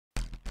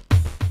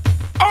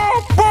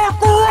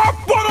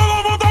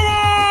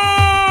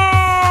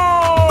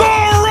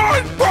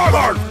Wright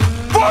brothers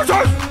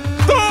versus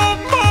the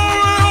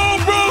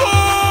Mario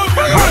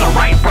Brothers! We're the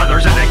Wright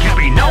brothers and there can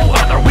be no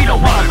other. We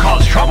don't want to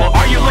cause trouble.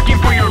 Are you looking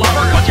for your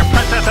lover? Cause your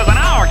princess is in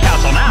our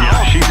castle now.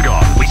 Yeah, she's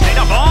gone. We stayed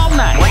up all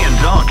night Playing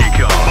Donkey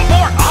Kong.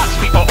 Before us,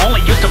 people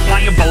only used to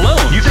fly in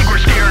balloons. You think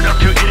we're scared of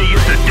two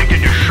idiots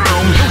addicted to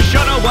shrooms? You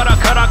shoulda, woulda,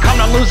 coulda, come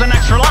to lose an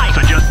extra life.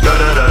 So just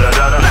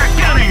da-da-da-da-da-da back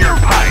down in your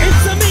pipe.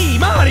 It's me,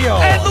 Mario!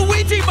 And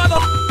Luigi, mother...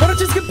 Why don't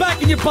you just get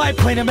back in your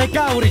biplane and make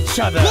out with each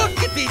other? Look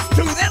at these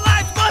two! Their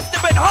lives must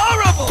have been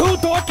horrible! Two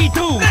dorky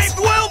dudes! Named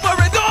Wilbur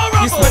and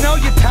horrible! You spend all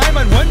your time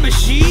on one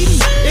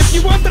machine? If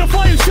you wanted to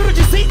fly, you should've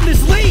just eaten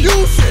this leaf!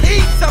 You should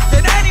eat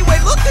something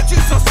anyway! Look at you,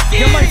 so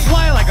skinny! You might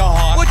fly like a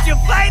hawk! Would you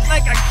fight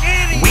like a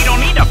kitty? We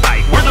don't need to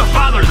fight. We're the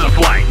fathers of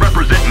flight,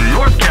 representing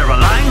North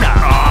Carolina.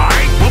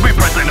 Alright, we'll be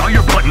pressing all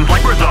your buttons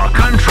like we're the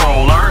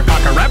controller.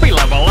 Conquer every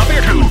level of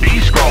your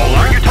 2D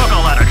scroller. You're talking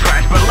a lot of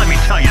trash, but let me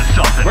tell you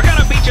something. We're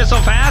gonna beat you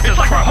so fast. It's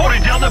like we're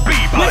holding down the B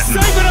We're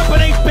button. saving